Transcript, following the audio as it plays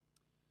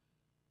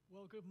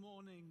Well, good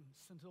morning,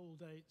 St.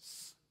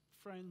 Aldate's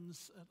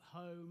friends at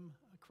home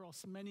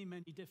across many,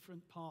 many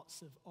different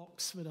parts of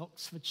Oxford,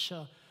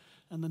 Oxfordshire,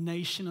 and the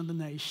nation and the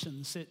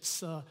nations.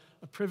 It's a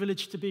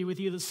privilege to be with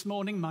you this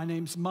morning. My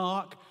name's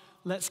Mark.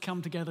 Let's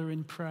come together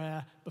in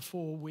prayer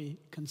before we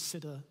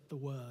consider the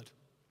word.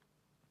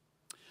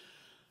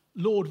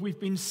 Lord, we've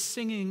been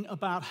singing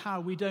about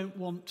how we don't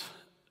want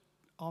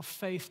our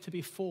faith to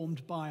be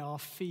formed by our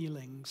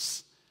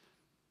feelings.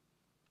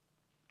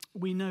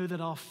 We know that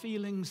our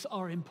feelings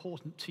are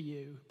important to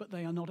you, but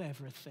they are not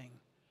everything.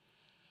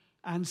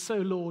 And so,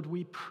 Lord,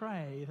 we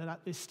pray that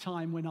at this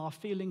time when our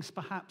feelings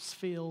perhaps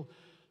feel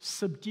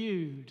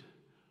subdued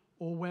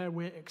or where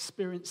we're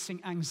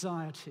experiencing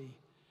anxiety,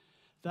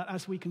 that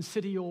as we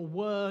consider your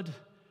word,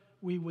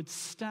 we would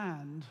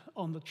stand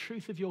on the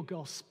truth of your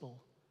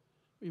gospel.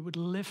 We would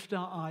lift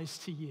our eyes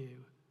to you,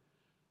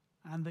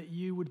 and that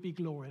you would be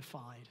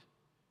glorified.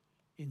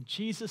 In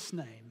Jesus'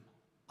 name,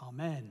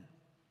 amen.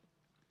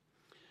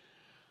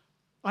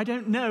 I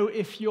don't know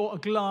if you're a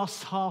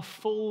glass half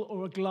full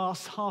or a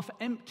glass half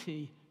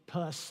empty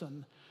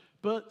person,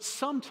 but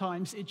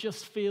sometimes it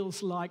just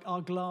feels like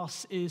our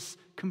glass is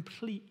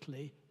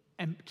completely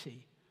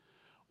empty,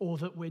 or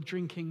that we're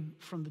drinking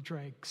from the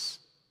dregs.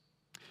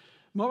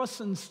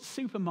 Morrison's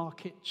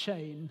supermarket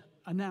chain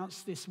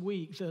announced this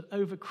week that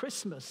over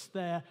Christmas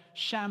their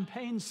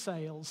champagne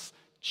sales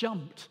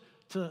jumped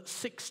to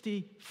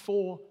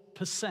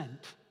 64%.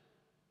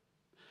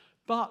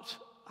 But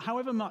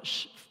however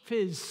much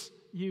fizz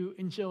you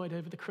enjoyed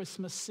over the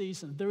Christmas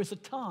season, there is a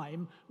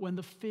time when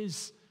the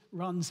fizz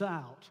runs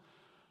out.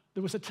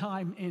 There was a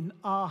time in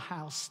our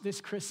house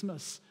this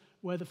Christmas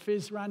where the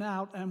fizz ran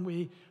out, and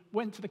we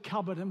went to the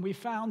cupboard and we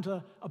found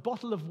a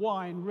bottle of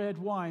wine, red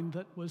wine,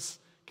 that was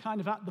kind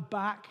of at the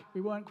back.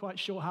 We weren't quite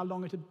sure how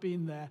long it had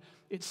been there.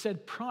 It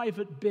said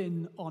private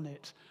bin on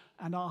it,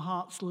 and our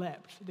hearts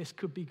leapt. This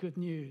could be good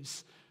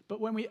news.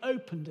 But when we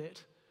opened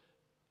it,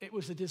 it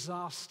was a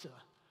disaster.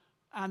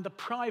 And the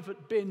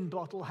private bin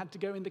bottle had to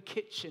go in the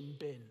kitchen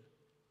bin.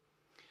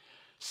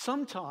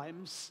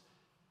 Sometimes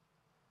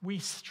we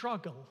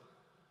struggle.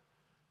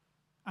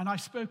 And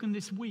I've spoken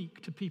this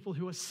week to people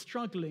who are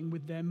struggling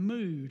with their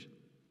mood,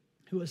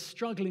 who are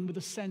struggling with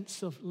a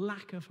sense of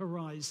lack of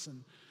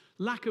horizon,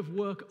 lack of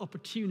work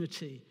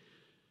opportunity,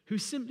 who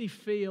simply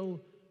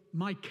feel,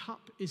 my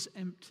cup is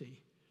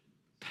empty.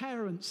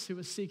 Parents who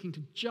are seeking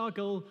to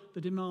juggle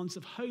the demands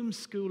of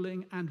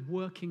homeschooling and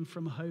working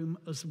from home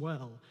as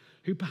well,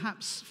 who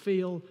perhaps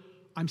feel,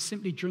 I'm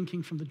simply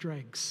drinking from the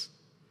dregs.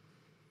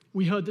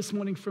 We heard this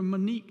morning from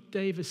Monique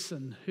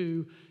Davison,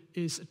 who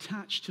is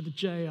attached to the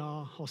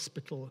JR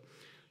hospital.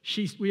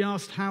 We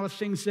asked, how are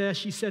things there?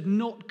 She said,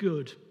 not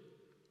good.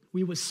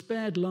 We were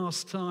spared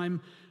last time,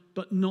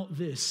 but not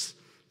this.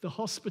 The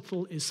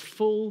hospital is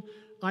full,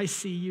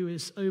 ICU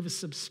is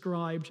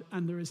oversubscribed,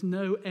 and there is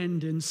no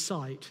end in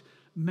sight.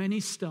 Many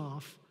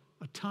staff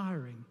are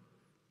tiring.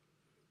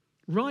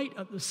 Right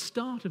at the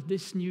start of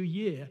this new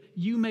year,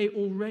 you may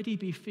already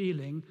be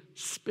feeling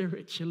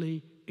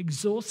spiritually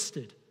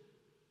exhausted.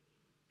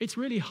 It's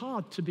really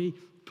hard to be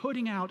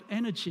putting out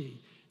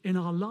energy in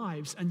our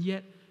lives and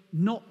yet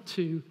not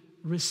to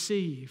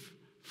receive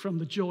from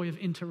the joy of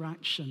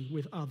interaction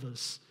with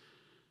others.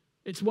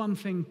 It's one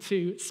thing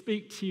to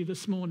speak to you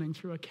this morning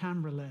through a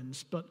camera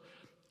lens, but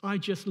I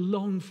just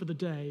long for the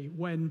day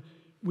when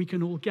we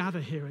can all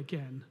gather here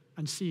again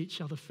and see each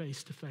other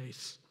face to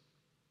face.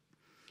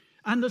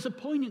 And there's a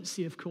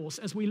poignancy, of course,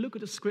 as we look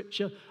at a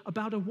scripture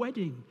about a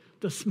wedding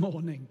this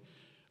morning,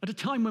 at a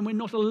time when we're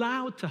not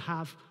allowed to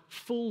have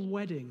full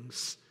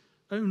weddings,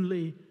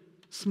 only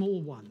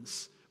small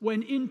ones,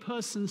 when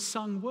in-person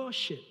sung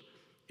worship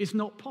is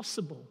not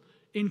possible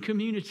in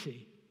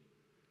community,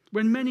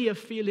 when many are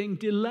feeling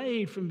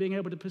delayed from being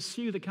able to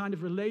pursue the kind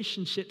of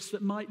relationships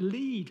that might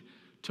lead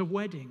to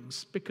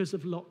weddings because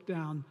of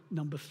lockdown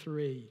number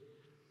 3.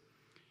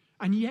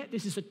 And yet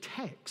this is a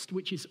text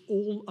which is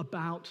all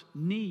about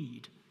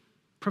need,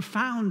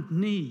 profound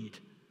need.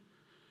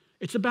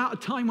 It's about a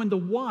time when the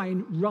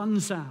wine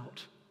runs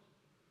out,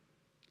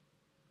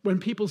 when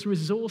people's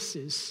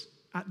resources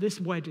at this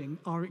wedding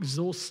are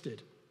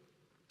exhausted.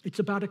 It's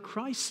about a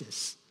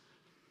crisis.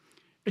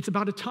 It's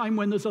about a time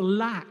when there's a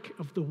lack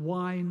of the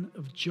wine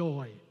of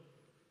joy.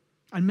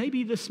 And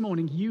maybe this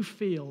morning you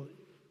feel,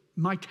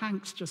 my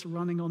tank's just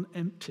running on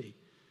empty.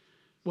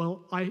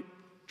 Well, I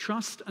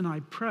trust and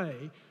I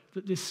pray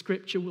that this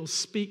scripture will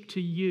speak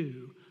to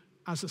you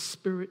as a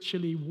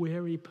spiritually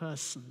weary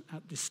person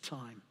at this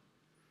time.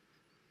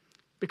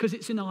 Because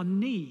it's in our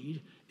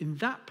need, in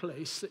that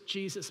place, that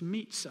Jesus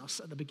meets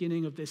us at the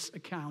beginning of this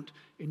account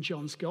in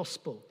John's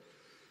Gospel.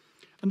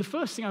 And the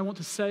first thing I want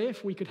to say,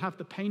 if we could have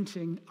the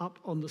painting up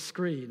on the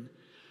screen,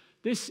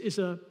 this is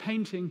a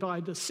painting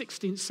by the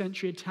 16th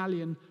century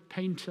Italian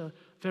painter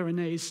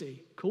Veronese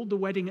called The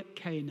Wedding at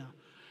Cana.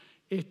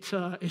 It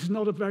is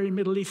not a very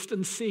Middle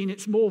Eastern scene,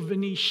 it's more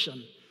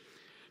Venetian.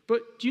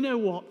 But do you know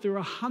what? There are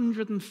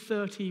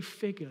 130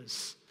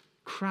 figures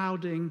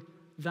crowding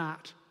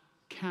that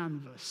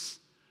canvas.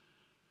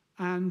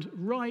 And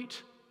right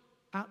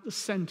at the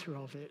center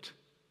of it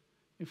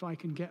if I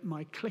can get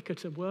my clicker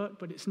to work,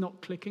 but it's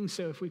not clicking,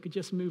 so if we could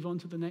just move on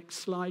to the next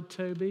slide,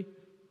 Toby.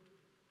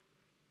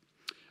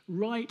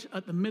 Right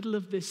at the middle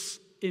of this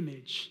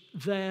image,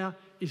 there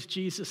is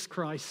Jesus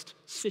Christ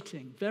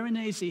sitting.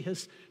 Veronese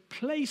has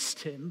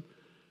placed him,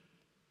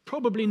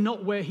 probably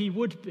not where he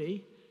would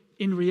be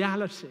in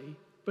reality,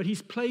 but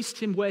he's placed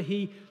him where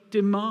he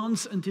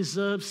demands and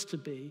deserves to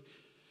be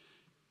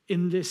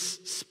in this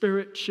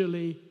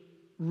spiritually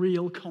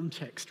real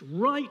context,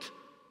 right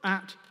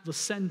at the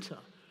center.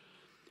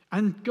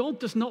 And God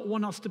does not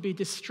want us to be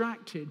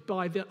distracted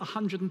by the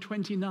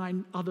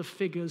 129 other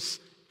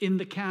figures in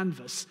the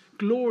canvas,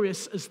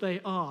 glorious as they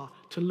are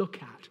to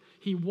look at.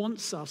 He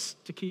wants us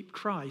to keep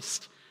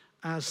Christ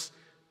as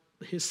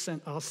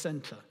our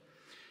center.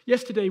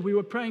 Yesterday we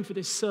were praying for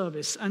this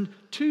service, and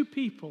two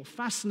people,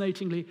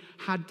 fascinatingly,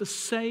 had the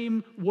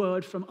same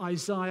word from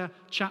Isaiah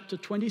chapter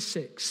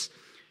 26.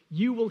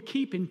 You will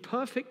keep in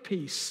perfect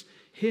peace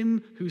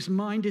him whose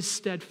mind is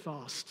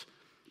steadfast,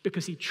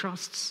 because he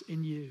trusts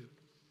in you.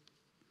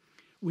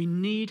 We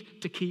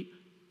need to keep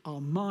our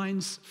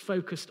minds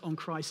focused on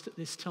Christ at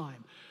this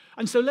time.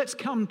 And so let's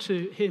come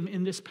to him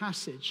in this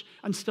passage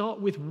and start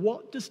with,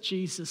 what does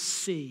Jesus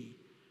see?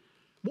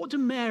 What do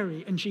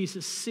Mary and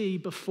Jesus see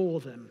before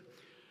them?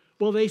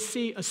 Well, they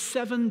see a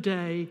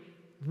 7-day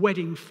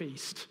wedding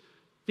feast.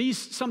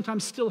 These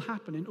sometimes still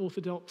happen in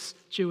Orthodox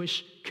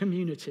Jewish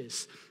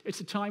communities.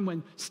 It's a time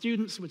when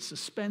students would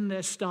suspend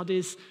their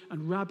studies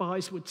and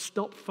rabbis would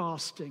stop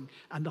fasting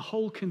and the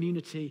whole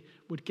community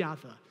would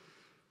gather.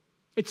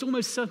 It's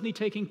almost certainly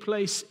taking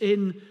place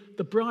in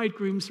the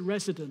bridegroom's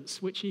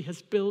residence, which he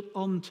has built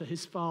onto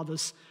his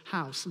father's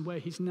house and where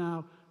he's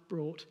now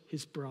brought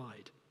his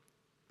bride.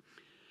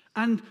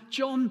 And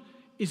John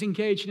is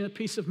engaged in a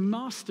piece of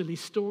masterly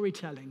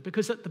storytelling,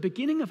 because at the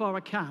beginning of our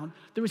account,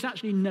 there is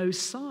actually no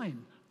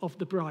sign of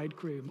the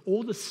bridegroom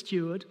or the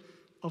steward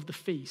of the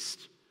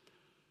feast.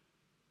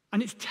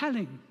 And it's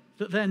telling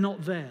that they're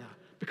not there,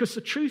 because the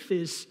truth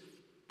is,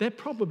 they're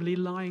probably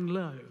lying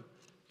low.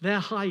 They're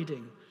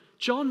hiding.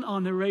 John,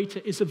 our narrator,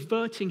 is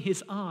averting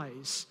his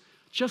eyes,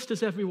 just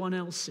as everyone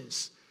else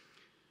is,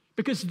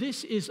 because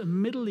this is a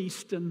Middle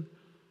Eastern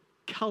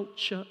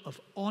culture of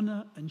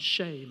honor and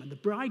shame, and the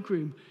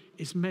bridegroom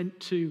is meant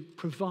to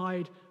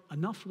provide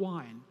enough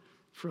wine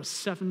for a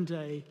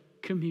 7-day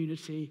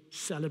community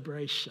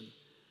celebration.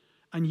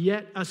 And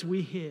yet, as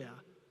we hear,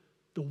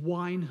 the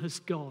wine has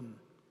gone.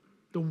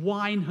 The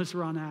wine has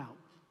run out.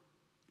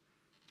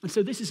 And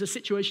so this is a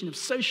situation of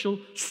social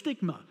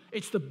stigma.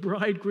 It's the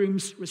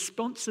bridegroom's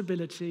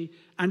responsibility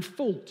and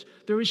fault.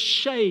 There is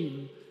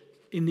shame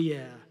in the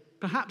air,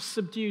 perhaps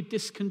subdued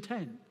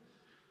discontent.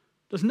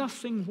 There's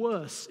nothing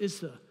worse, is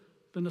there,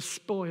 than a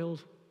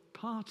spoiled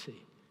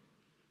party.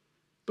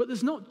 But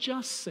there's not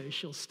just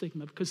social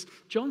stigma, because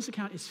John's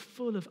account is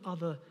full of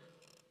other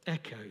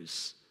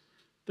echoes.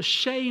 The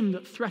shame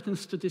that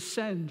threatens to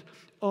descend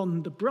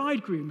on the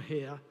bridegroom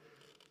here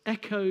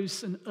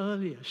echoes an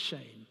earlier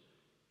shame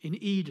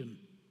in Eden,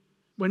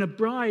 when a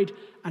bride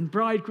and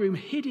bridegroom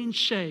hid in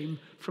shame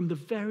from the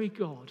very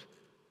God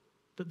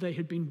that they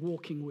had been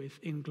walking with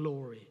in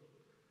glory.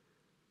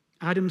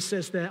 Adam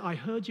says there, I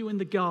heard you in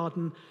the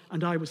garden,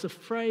 and I was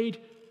afraid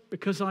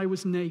because I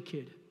was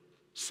naked,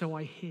 so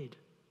I hid.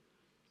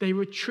 They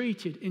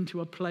retreated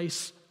into a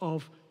place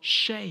of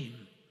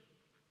shame.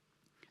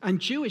 And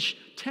Jewish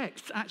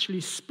texts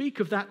actually speak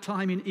of that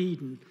time in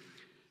Eden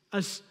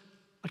as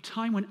a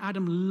time when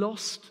Adam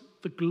lost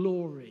the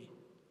glory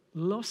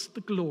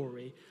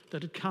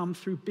that had come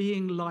through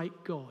being like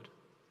God,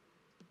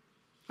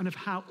 and of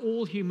how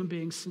all human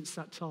beings since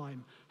that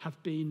time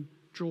have been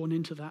drawn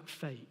into that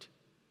fate.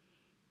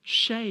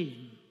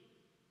 Shame.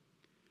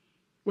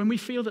 When we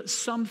feel that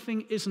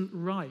something isn't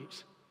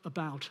right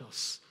about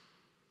us,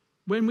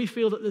 when we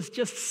feel that there's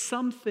just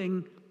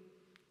something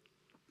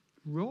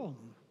wrong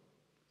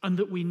and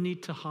that we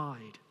need to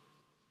hide.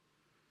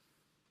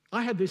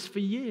 I had this for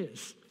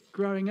years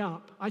growing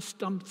up. I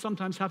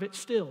sometimes have it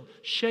still.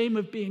 Shame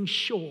of being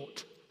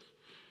short.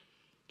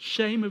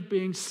 Shame of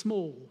being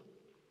small.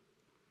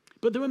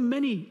 But there are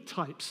many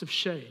types of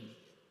shame.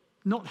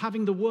 Not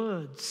having the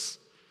words,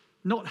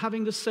 not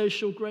having the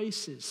social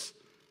graces,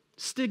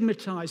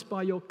 stigmatized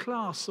by your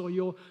class or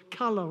your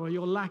color or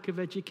your lack of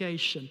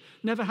education,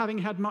 never having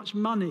had much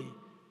money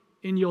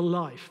in your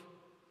life,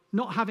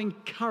 not having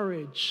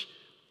courage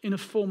in a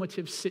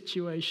formative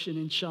situation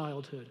in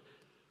childhood.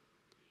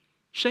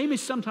 Shame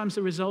is sometimes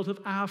the result of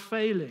our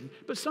failing,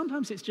 but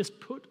sometimes it's just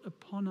put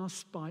upon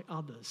us by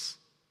others,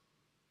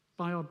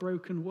 by our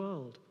broken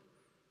world.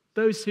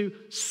 Those who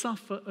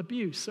suffer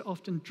abuse are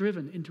often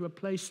driven into a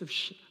place of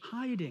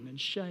hiding and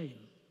shame.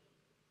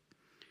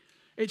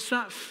 It's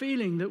that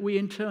feeling that we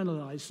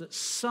internalize that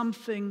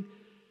something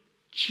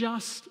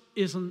just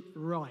isn't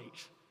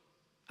right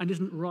and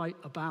isn't right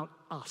about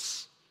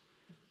us.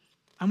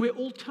 And we're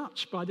all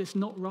touched by this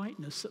not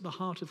rightness at the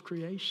heart of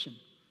creation.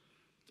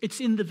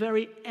 It's in the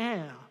very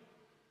air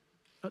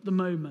at the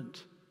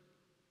moment.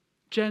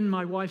 Jen,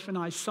 my wife, and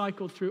I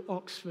cycled through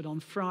Oxford on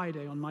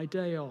Friday on my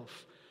day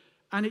off,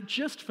 and it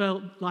just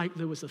felt like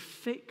there was a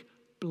thick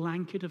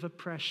blanket of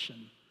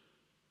oppression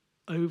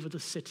over the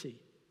city.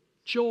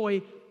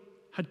 Joy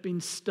had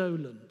been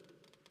stolen.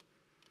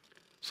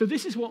 So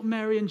this is what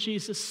Mary and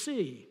Jesus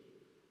see.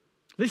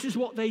 This is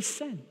what they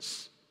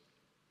sense.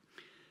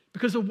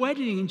 Because a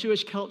wedding in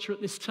Jewish culture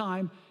at this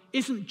time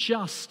isn't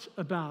just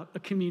about a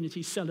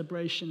community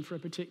celebration for a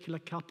particular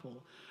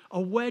couple. A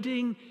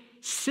wedding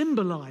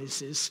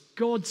symbolizes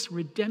God's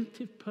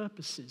redemptive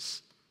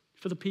purposes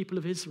for the people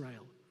of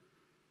Israel.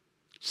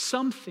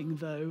 Something,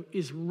 though,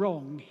 is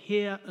wrong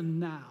here and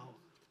now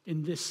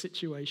in this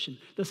situation.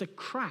 There's a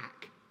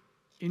crack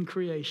in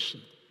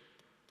creation.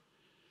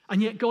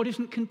 And yet God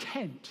isn't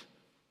content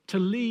to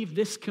leave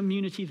this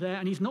community there,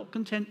 and he's not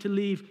content to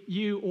leave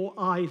you or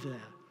I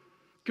there.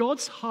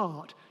 God's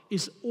heart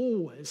is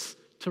always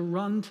to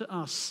run to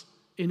us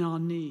in our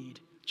need.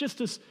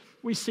 Just as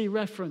we see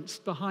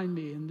referenced behind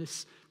me in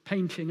this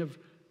painting of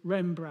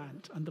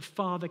Rembrandt and the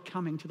father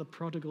coming to the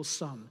prodigal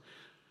son.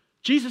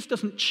 Jesus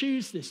doesn't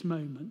choose this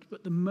moment,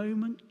 but the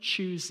moment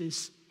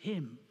chooses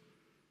him.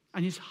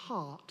 And his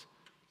heart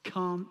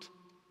can't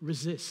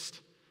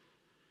resist.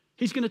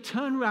 He's going to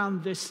turn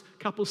around this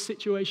couple's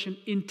situation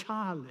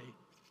entirely.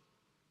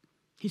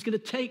 He's going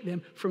to take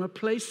them from a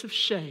place of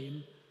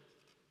shame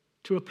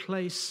to a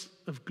place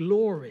of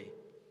glory.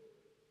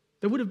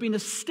 There would have been a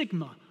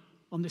stigma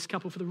on this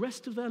couple for the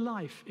rest of their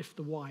life if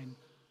the wine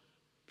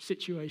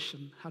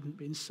situation hadn't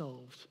been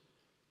solved.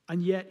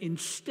 And yet,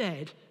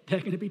 instead, they're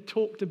going to be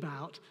talked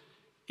about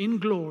in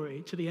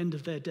glory to the end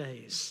of their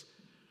days.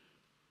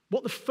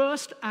 What the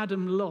first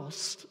Adam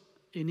lost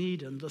in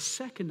Eden, the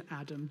second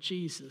Adam,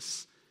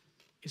 Jesus,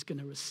 is going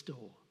to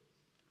restore.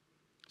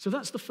 So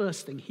that's the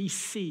first thing. He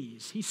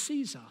sees. He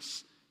sees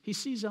us. He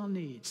sees our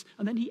needs.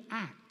 And then he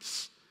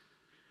acts.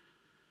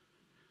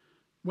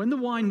 When the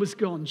wine was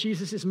gone,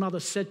 Jesus' mother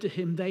said to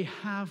him, "They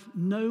have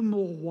no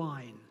more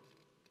wine."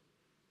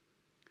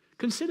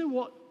 Consider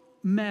what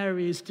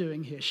Mary is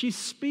doing here. She's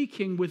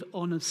speaking with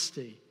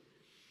honesty.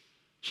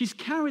 She's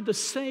carried the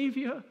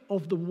Savior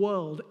of the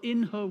world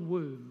in her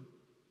womb.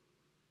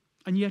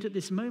 And yet at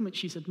this moment,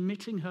 she's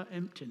admitting her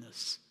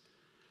emptiness.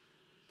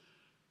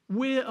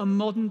 We're a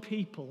modern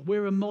people.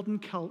 We're a modern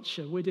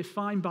culture. We're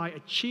defined by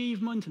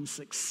achievement and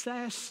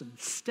success and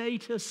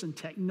status and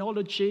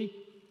technology.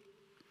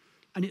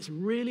 And it's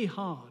really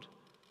hard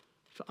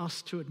for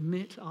us to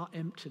admit our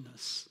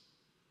emptiness.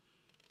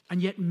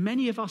 And yet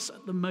many of us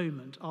at the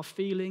moment are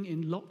feeling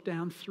in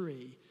lockdown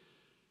 3,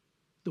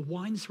 the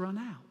wine's run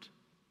out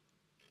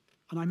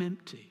and I'm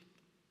empty.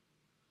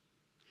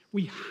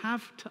 We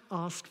have to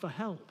ask for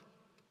help,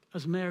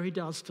 as Mary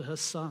does to her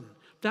son.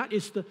 That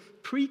is the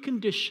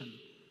precondition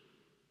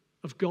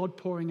of God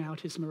pouring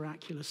out his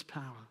miraculous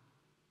power.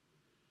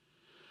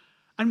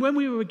 And when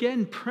we were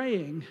again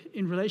praying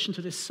in relation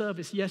to this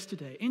service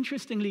yesterday,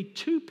 interestingly,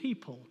 2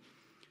 people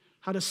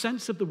had a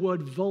sense of the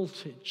word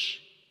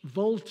voltage,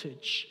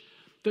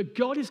 that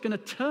God is going to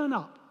turn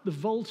up the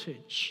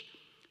voltage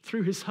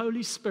through his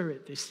Holy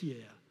Spirit this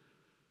year,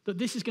 that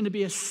this is going to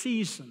be a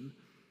season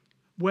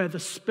where the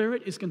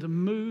Spirit is going to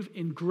move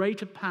in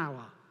greater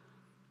power.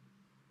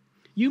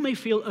 You may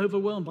feel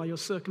overwhelmed by your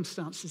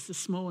circumstances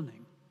this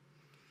morning,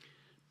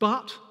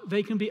 but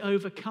they can be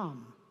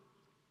overcome.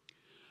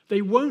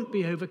 They won't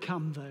be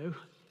overcome, though,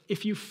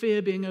 if you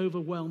fear being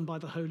overwhelmed by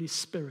the Holy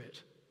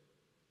Spirit.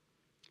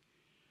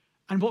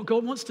 And what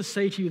God wants to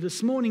say to you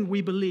this morning,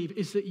 we believe,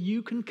 is that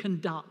you can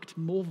conduct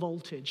more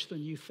voltage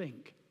than you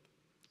think,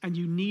 and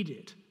you need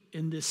it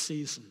in this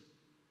season.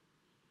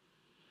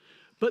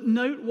 But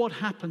note what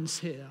happens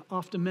here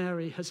after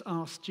Mary has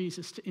asked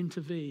Jesus to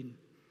intervene.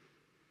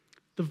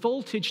 The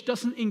voltage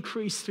doesn't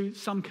increase through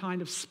some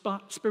kind of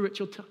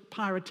spiritual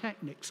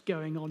pyrotechnics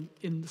going on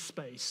in the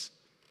space.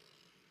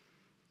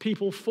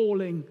 People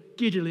falling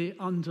giddily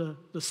under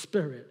the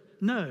Spirit.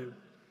 No,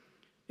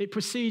 it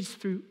proceeds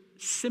through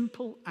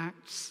simple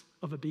acts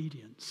of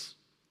obedience.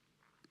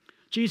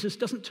 Jesus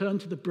doesn't turn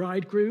to the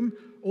bridegroom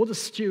or the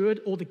steward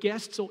or the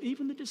guests or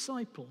even the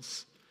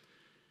disciples,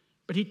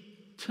 but he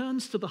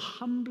turns to the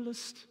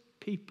humblest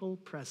people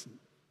present,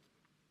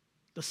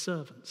 the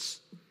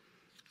servants.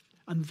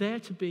 And they're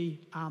to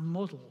be our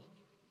model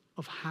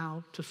of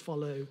how to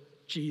follow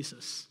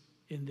Jesus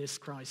in this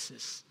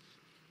crisis.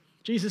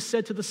 Jesus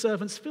said to the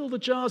servants, "Fill the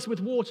jars with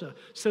water."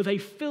 So they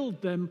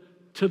filled them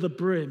to the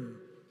brim.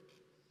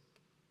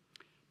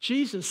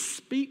 Jesus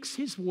speaks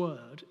his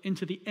word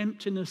into the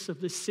emptiness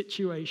of this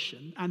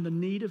situation and the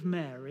need of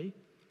Mary,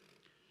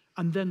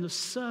 and then the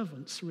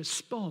servants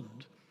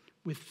respond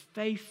with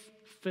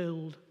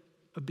faith-filled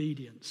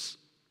obedience.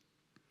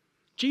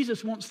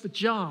 Jesus wants the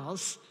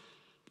jars,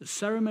 the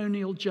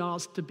ceremonial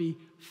jars, to be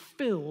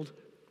filled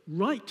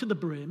right to the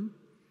brim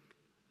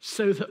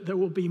so that there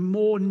will be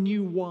more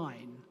new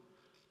wine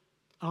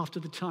after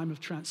the time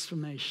of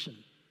transformation.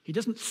 He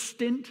doesn't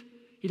stint,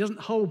 he doesn't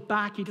hold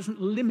back, he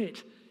doesn't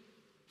limit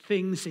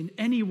things in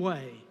any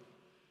way.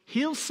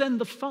 He'll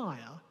send the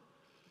fire,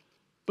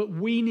 but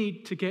we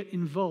need to get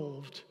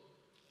involved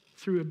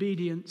through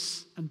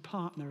obedience and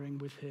partnering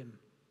with him.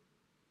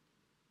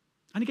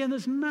 And again,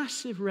 there's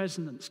massive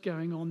resonance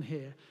going on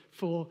here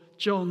for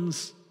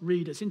John's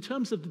readers in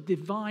terms of the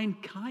divine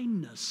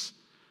kindness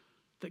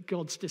that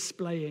God's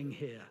displaying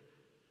here.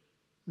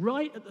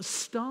 Right at the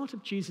start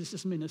of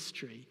Jesus'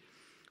 ministry,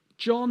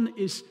 John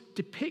is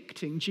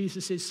depicting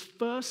Jesus'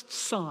 first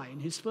sign,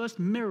 his first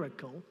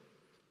miracle,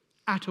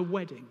 at a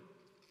wedding.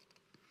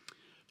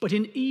 But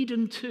in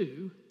Eden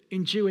too,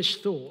 in Jewish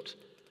thought,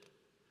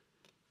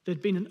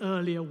 there'd been an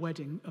earlier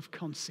wedding of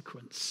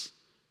consequence.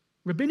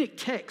 Rabbinic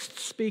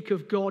texts speak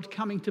of God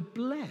coming to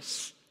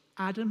bless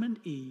Adam and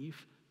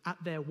Eve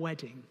at their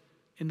wedding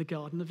in the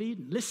Garden of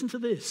Eden. Listen to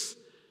this.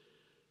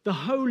 The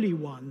Holy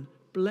One,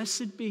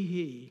 blessed be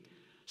he,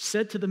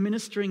 said to the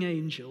ministering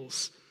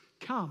angels,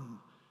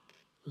 "Come,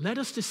 let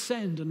us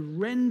descend and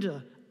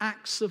render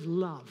acts of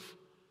love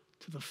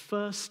to the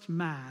first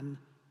man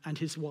and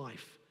his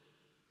wife,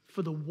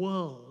 for the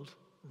world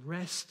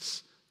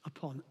rests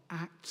upon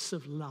acts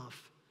of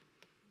love."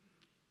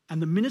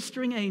 And the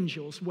ministering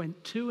angels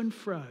went to and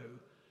fro,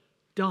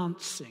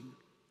 dancing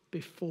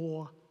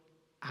before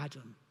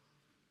Adam.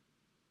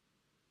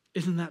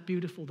 Isn't that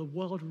beautiful? The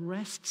world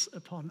rests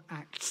upon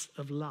acts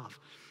of love.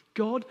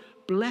 God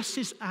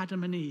blesses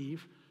Adam and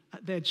Eve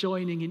at their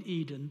joining in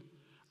Eden,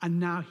 and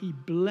now he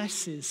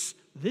blesses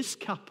this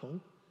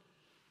couple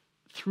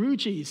through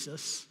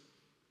Jesus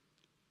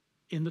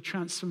in the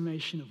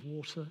transformation of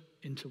water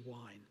into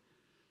wine.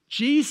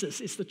 Jesus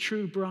is the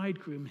true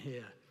bridegroom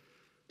here,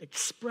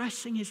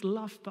 expressing his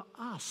love for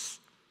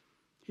us,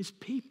 his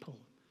people,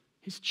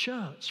 his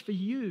church, for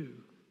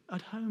you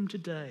at home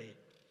today.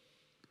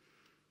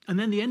 And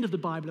then the end of the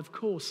Bible, of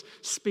course,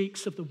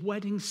 speaks of the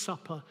wedding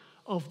supper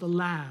of the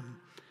Lamb,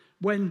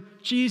 when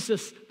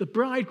Jesus, the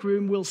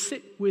bridegroom, will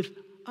sit with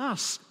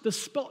us, the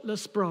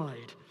spotless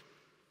bride,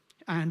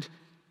 and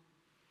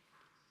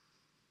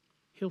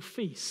he'll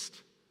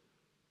feast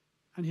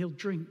and he'll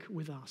drink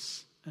with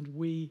us and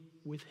we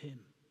with him.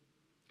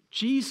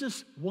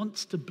 Jesus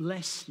wants to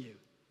bless you.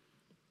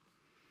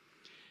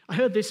 I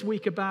heard this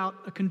week about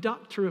a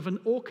conductor of an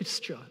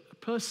orchestra, a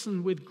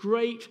person with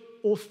great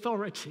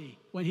authority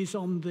when he's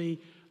on the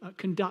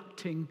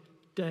conducting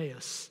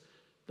dais,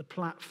 the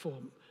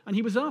platform. And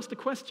he was asked a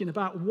question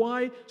about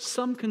why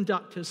some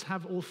conductors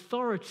have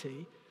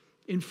authority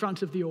in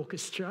front of the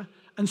orchestra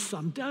and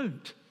some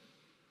don't.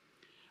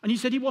 And he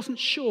said he wasn't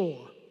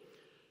sure,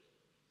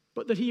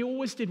 but that he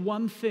always did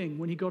one thing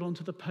when he got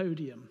onto the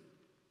podium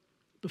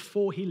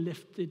before he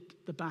lifted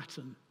the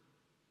baton.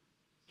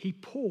 He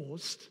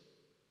paused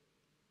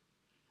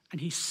and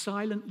he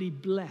silently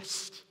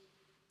blessed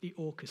the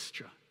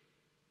orchestra.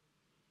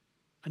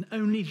 And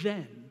only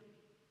then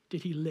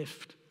did he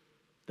lift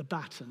the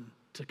baton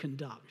to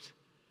conduct.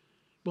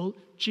 Well,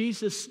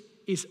 Jesus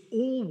is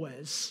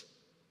always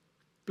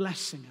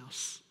blessing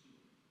us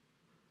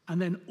and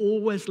then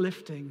always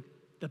lifting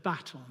the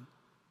baton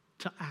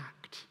to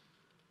act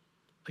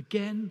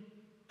again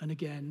and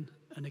again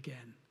and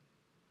again.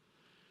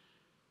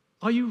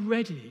 Are you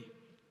ready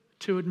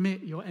to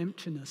admit your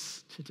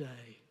emptiness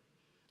today?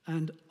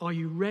 And are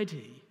you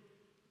ready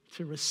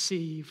to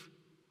receive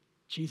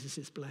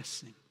Jesus'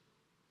 blessing?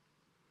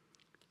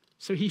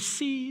 So he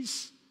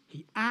sees,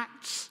 he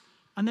acts,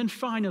 and then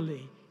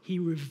finally he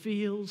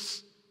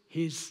reveals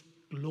his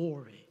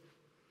glory.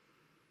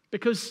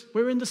 Because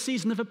we're in the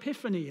season of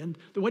Epiphany, and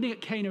the wedding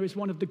at Cana is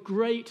one of the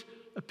great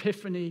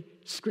Epiphany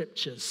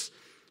scriptures.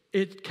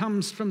 It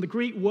comes from the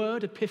Greek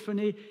word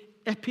epiphany,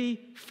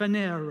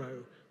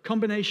 epiphanero,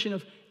 combination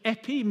of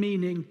epi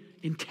meaning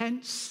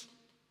intense,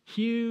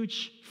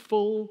 huge,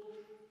 full,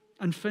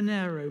 and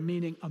phanero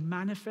meaning a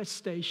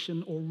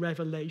manifestation or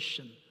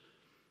revelation.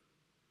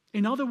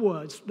 In other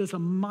words, there's a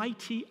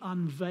mighty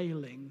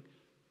unveiling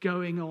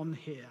going on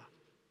here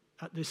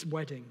at this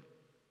wedding.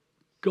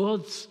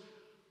 God's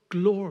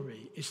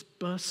glory is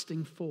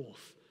bursting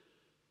forth.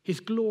 His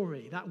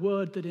glory, that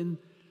word that in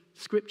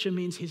Scripture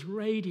means his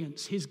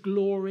radiance, his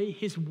glory,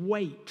 his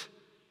weight,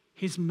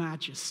 his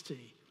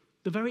majesty,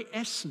 the very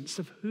essence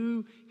of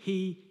who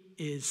he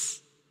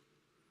is.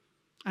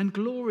 And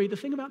glory, the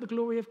thing about the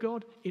glory of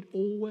God, it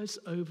always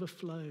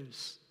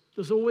overflows.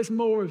 There's always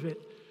more of it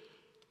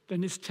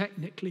than is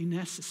technically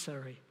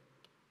necessary.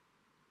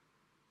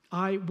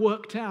 I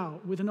worked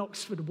out with an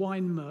Oxford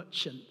wine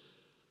merchant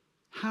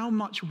how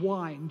much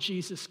wine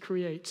Jesus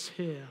creates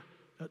here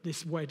at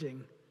this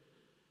wedding.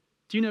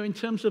 Do you know, in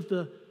terms of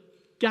the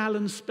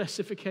gallon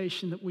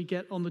specification that we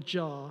get on the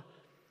jar,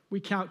 we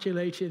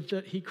calculated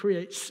that he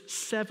creates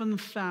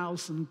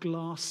 7,000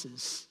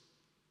 glasses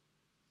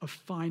of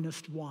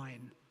finest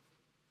wine.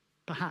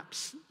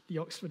 Perhaps the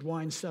Oxford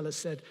wine seller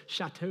said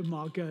Chateau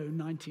Margaux,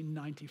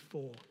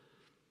 1994.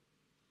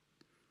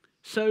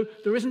 So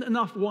there isn't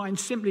enough wine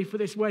simply for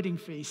this wedding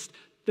feast.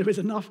 There is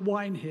enough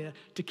wine here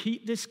to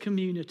keep this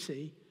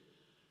community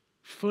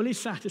fully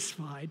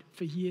satisfied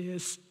for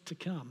years to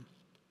come.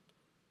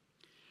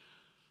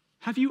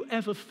 Have you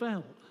ever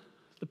felt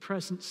the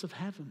presence of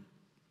heaven?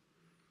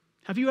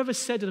 Have you ever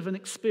said of an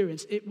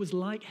experience, it was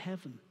like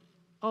heaven?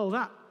 Oh,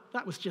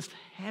 that was just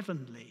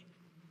heavenly.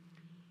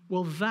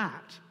 Well,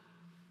 that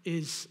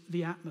is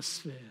the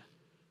atmosphere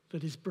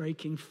that is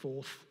breaking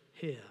forth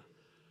here.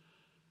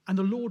 And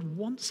the Lord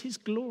wants his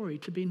glory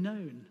to be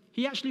known.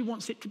 He actually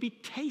wants it to be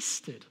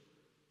tasted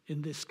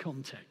in this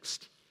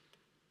context.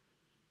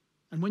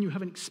 And when you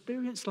have an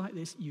experience like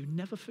this, you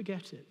never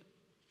forget it.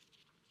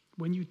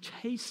 When you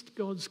taste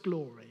God's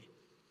glory,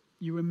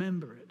 you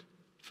remember it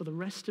for the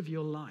rest of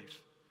your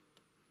life.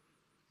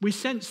 We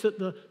sense that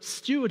the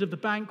steward of the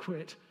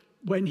banquet,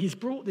 when he's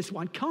brought this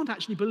wine, can't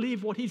actually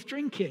believe what he's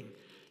drinking.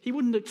 He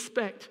wouldn't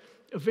expect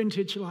a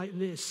vintage like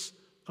this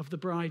of the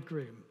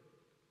bridegroom.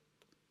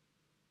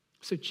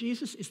 So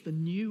Jesus is the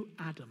new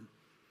Adam.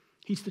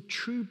 He's the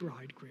true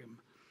bridegroom,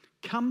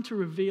 come to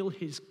reveal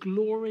his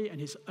glory and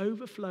his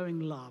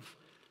overflowing love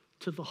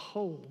to the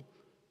whole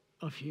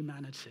of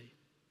humanity.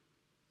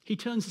 He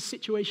turns a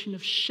situation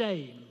of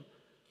shame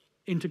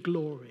into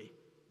glory.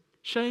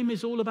 Shame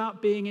is all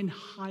about being in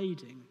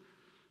hiding.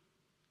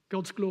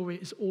 God's glory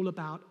is all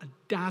about a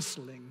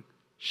dazzling,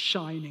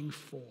 shining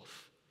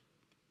forth.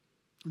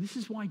 And this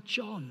is why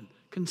John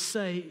can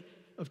say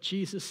of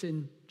Jesus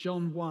in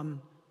John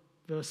 1,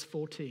 verse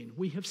 14,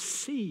 we have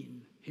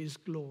seen his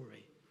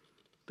glory,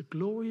 the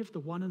glory of the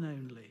one and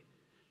only,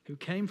 who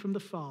came from the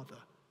Father,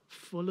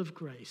 full of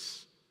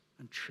grace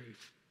and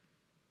truth.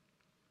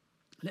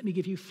 Let me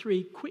give you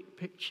 3 quick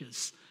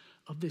pictures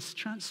of this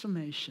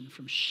transformation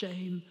from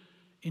shame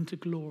into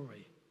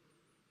glory.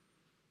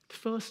 The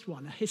first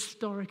one, a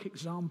historic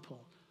example.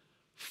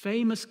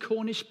 Famous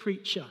Cornish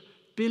preacher,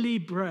 Billy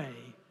Bray.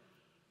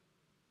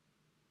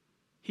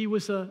 He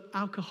was an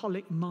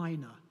alcoholic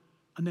miner,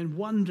 and then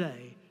one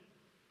day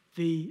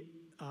the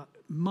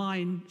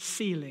mine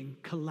ceiling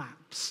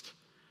collapsed.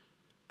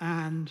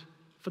 And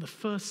for the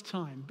first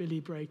time, Billy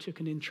Bray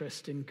took an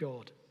interest in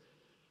God.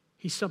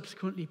 He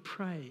subsequently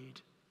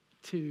prayed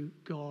to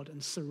God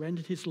and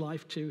surrendered his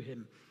life to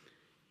him.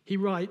 He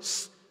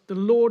writes, "The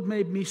Lord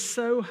made me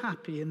so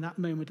happy in that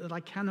moment that I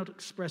cannot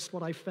express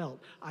what I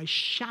felt. I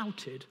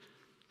shouted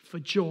for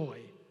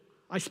joy.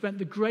 I spent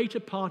the greater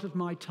part of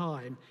my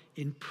time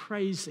in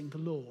praising the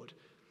Lord."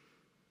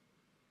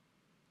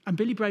 And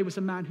Billy Bray was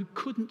a man who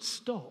couldn't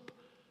stop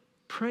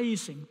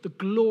praising the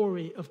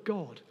glory of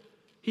God.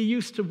 He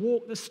used to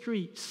walk the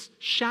streets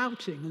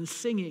shouting and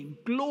singing,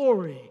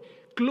 "Glory,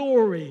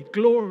 glory,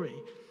 glory."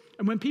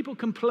 And when people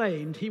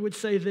complained, he would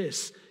say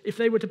this, "If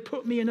they were to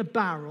put me in a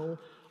barrel,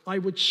 I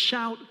would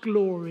shout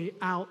glory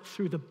out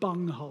through the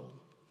bunghole."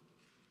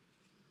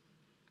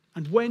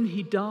 And when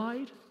he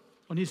died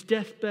on his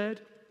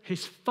deathbed,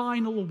 his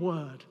final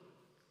word,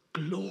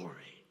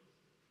 glory.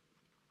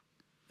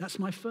 That's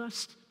my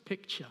first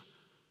picture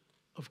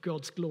of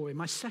God's glory.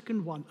 My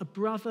second one, a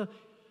brother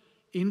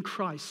in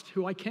Christ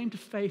who I came to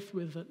faith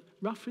with at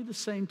roughly the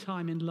same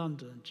time in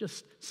London,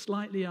 just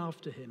slightly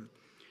after him.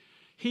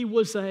 He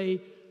was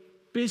a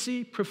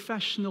busy,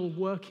 professional,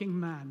 working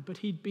man, but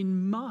he'd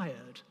been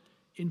mired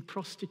in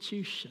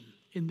prostitution,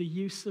 in the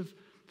use of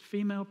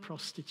female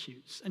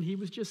prostitutes, and he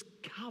was just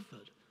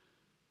covered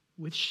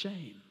with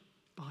shame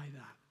by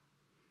that.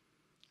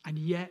 And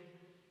yet,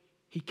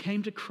 he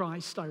came to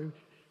Christ. I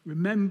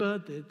remember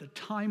the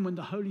time when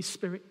the Holy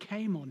Spirit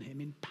came on him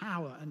in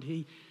power, and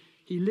he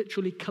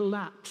literally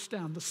collapsed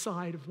down the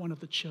side of one of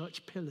the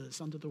church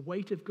pillars under the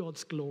weight of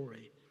God's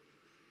glory.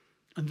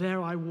 And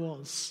there I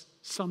was,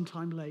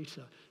 sometime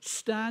later,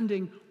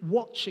 standing,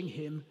 watching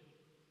him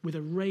with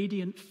a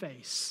radiant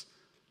face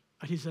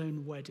at his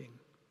own wedding.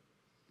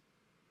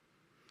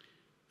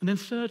 And then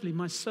thirdly,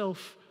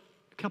 myself,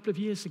 a couple of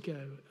years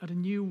ago, at a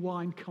new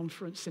wine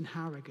conference in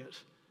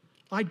Harrogate.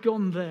 I'd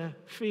gone there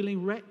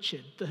feeling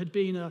wretched. There had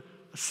been a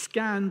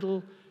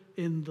scandal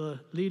in the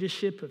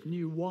leadership of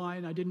New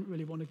Wine. I didn't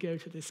really want to go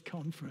to this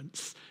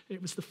conference.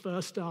 It was the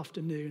first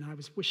afternoon. I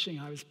was wishing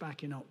I was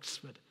back in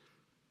Oxford.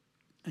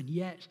 And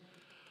yet,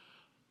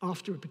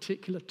 after a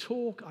particular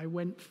talk, I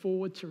went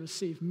forward to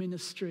receive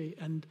ministry,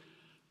 and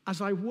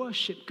as I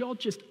worshiped, God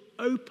just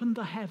opened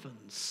the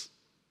heavens.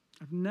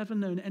 I've never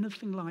known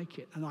anything like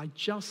it, and I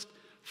just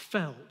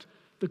felt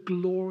the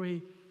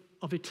glory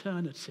of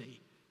eternity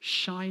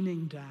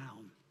shining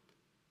down.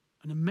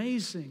 An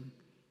amazing,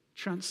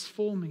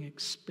 transforming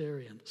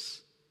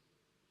experience.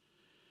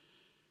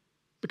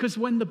 Because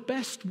when the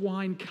best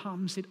wine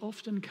comes, it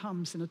often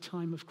comes in a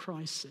time of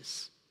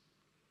crisis.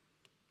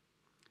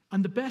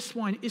 And the best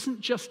wine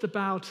isn't just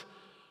about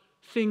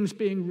things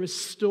being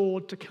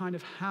restored to kind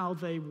of how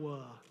they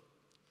were.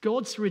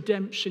 God's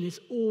redemption is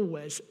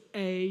always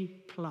A+.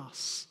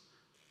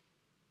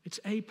 It's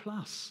A+.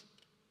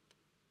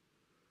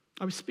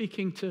 I was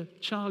speaking to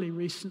Charlie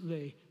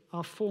recently,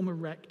 our former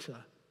rector,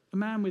 a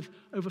man with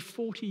over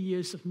 40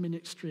 years of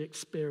ministry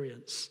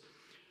experience.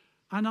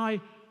 And I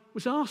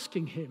was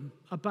asking him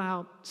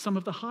about some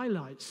of the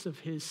highlights of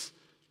his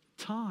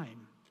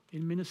time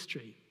in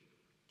ministry.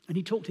 And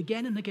he talked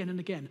again and again and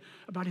again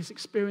about his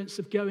experience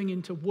of going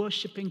into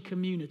worshiping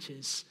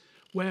communities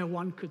where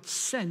one could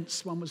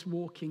sense one was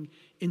walking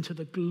into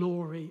the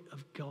glory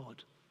of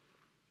God.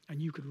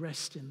 And you could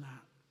rest in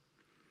that.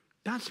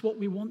 That's what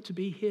we want to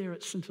be here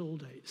at St.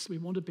 Aldate's. We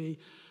want to be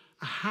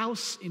a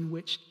house in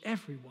which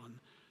everyone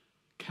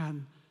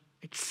can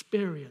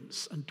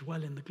experience and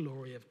dwell in the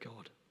glory of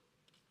God.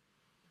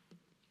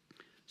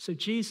 So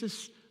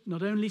Jesus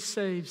not only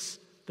saves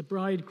the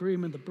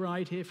bridegroom and the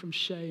bride here from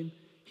shame,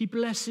 he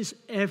blesses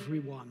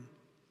everyone.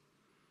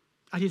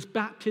 At his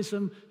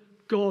baptism,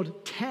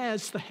 God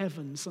tears the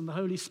heavens and the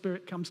Holy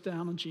Spirit comes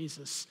down on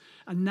Jesus.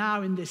 And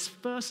now in this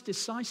first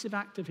decisive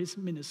act of his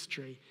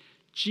ministry,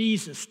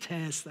 Jesus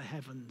tears the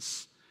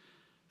heavens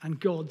and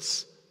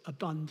God's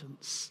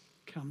abundance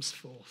comes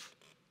forth.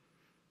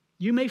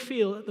 You may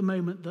feel at the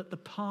moment that the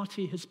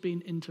party has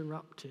been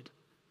interrupted,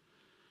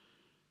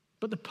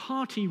 but the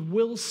party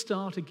will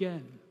start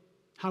again,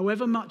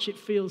 however much it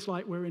feels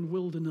like we're in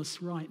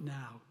wilderness right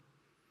now.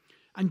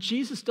 And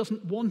Jesus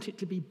doesn't want it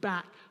to be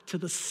back to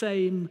the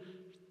same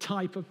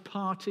type of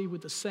party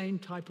with the same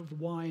type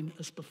of wine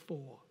as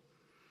before.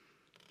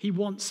 He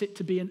wants it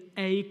to be an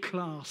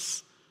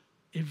A-class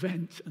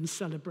event and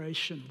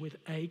celebration with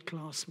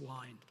A-class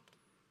wine,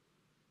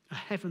 a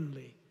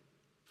heavenly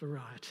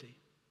variety.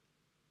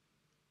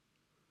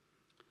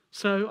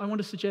 So I want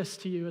to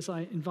suggest to you as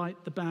I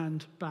invite the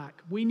band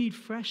back, we need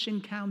fresh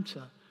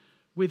encounter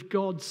with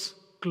God's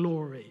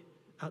glory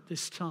at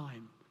this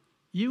time.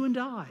 You and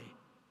I,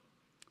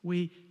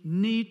 we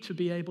need to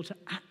be able to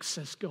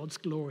access God's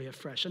glory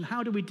afresh. And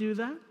how do we do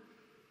that?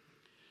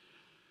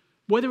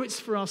 Whether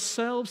it's for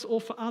ourselves or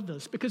for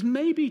others. Because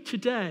maybe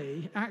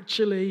today,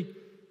 actually,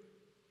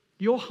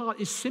 your heart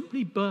is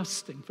simply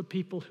bursting for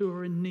people who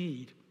are in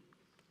need,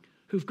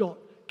 who've got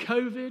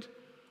COVID,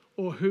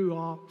 or who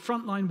are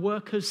frontline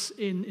workers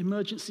in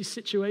emergency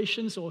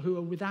situations, or who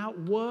are without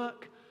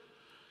work.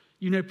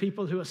 You know,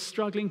 people who are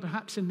struggling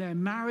perhaps in their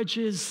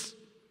marriages,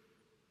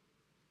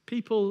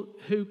 people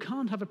who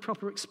can't have a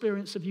proper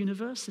experience of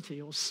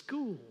university or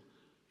school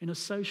in a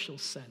social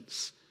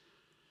sense.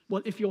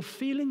 Well, if you're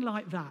feeling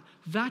like that,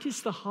 that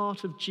is the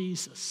heart of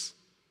Jesus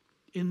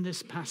in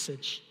this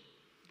passage.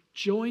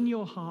 Join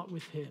your heart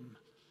with him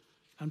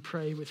and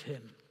pray with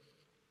him.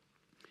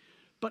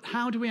 But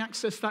how do we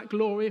access that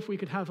glory? If we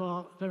could have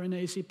our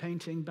Veronese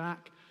painting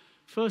back.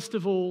 First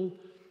of all,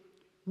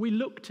 we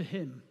look to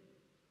him.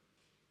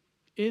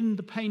 In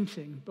the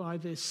painting by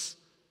this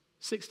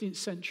 16th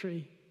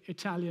century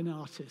Italian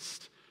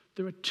artist,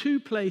 there are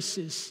two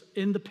places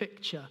in the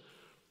picture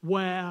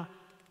where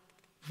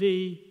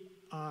the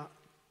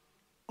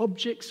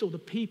objects or the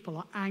people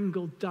are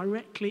angled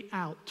directly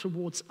out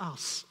towards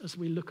us as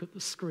we look at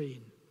the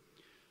screen.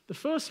 The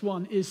first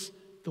one is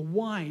the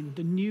wine,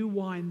 the new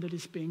wine that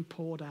is being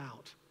poured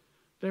out.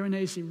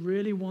 Veronese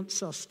really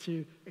wants us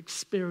to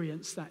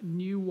experience that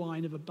new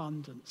wine of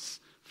abundance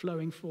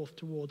flowing forth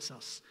towards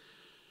us.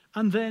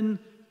 And then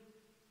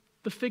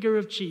the figure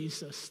of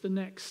Jesus, the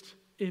next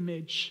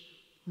image,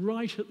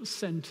 right at the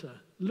center,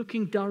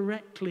 looking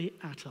directly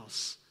at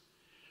us.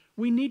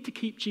 We need to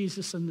keep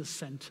Jesus in the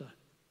center.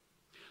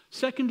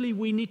 Secondly,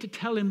 we need to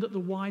tell him that the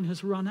wine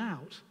has run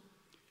out,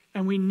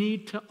 and we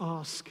need to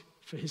ask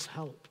for his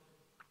help.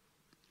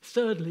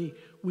 Thirdly,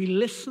 we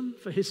listen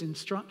for his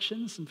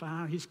instructions and for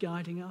how he's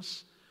guiding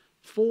us.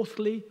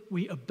 Fourthly,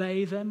 we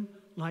obey them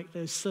like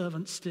those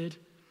servants did.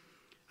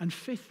 And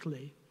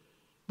fifthly,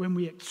 when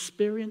we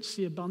experience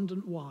the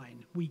abundant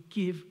wine, we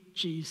give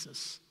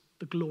Jesus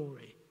the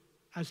glory,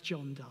 as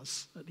John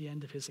does at the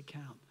end of his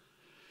account.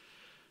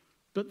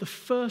 But the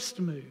first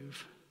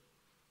move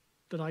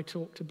that I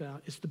talked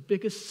about is the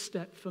biggest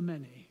step for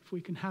many. If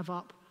we can have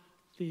up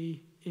the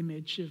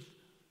image of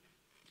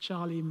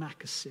Charlie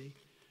Mackesy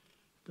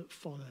that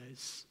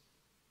follows.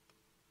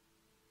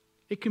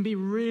 It can be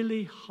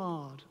really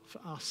hard for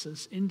us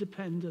as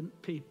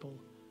independent people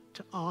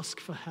to ask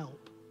for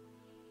help.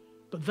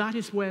 But that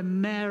is where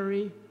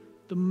Mary,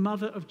 the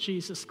mother of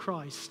Jesus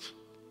Christ,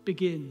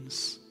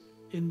 begins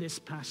in this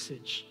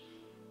passage.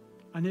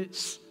 And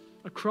it's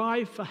a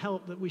cry for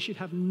help that we should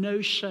have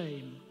no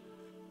shame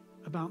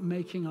about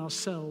making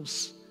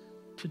ourselves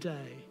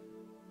today.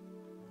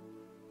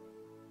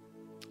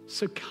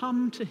 So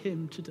come to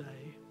him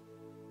today.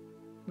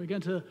 We're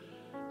going to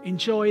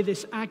enjoy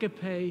this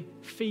agape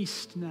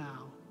feast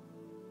now,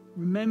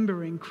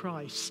 remembering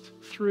Christ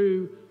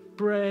through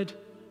bread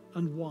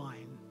and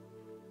wine.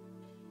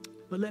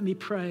 But let me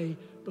pray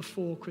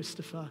before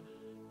Christopher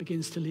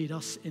begins to lead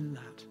us in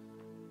that.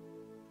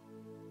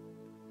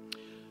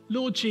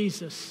 Lord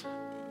Jesus,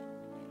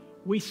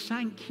 we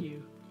thank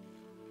you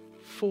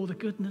for the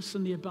goodness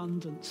and the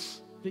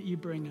abundance that you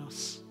bring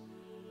us.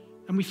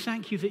 And we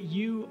thank you that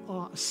you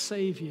are a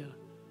savior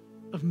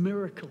of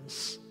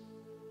miracles.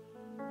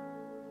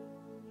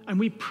 And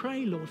we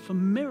pray, Lord, for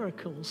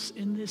miracles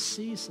in this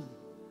season.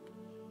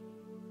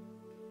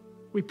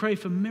 We pray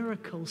for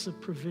miracles of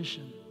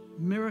provision,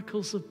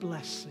 miracles of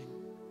blessing.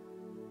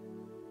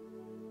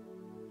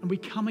 And we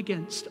come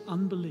against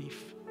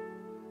unbelief.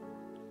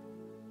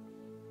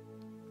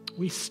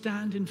 We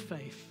stand in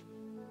faith.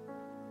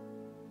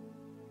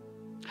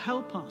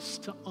 Help us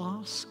to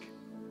ask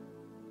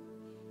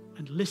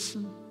and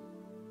listen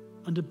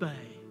and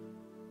obey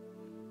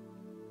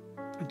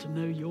and to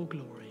know your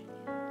glory.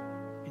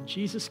 In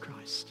Jesus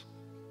Christ,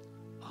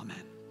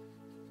 amen.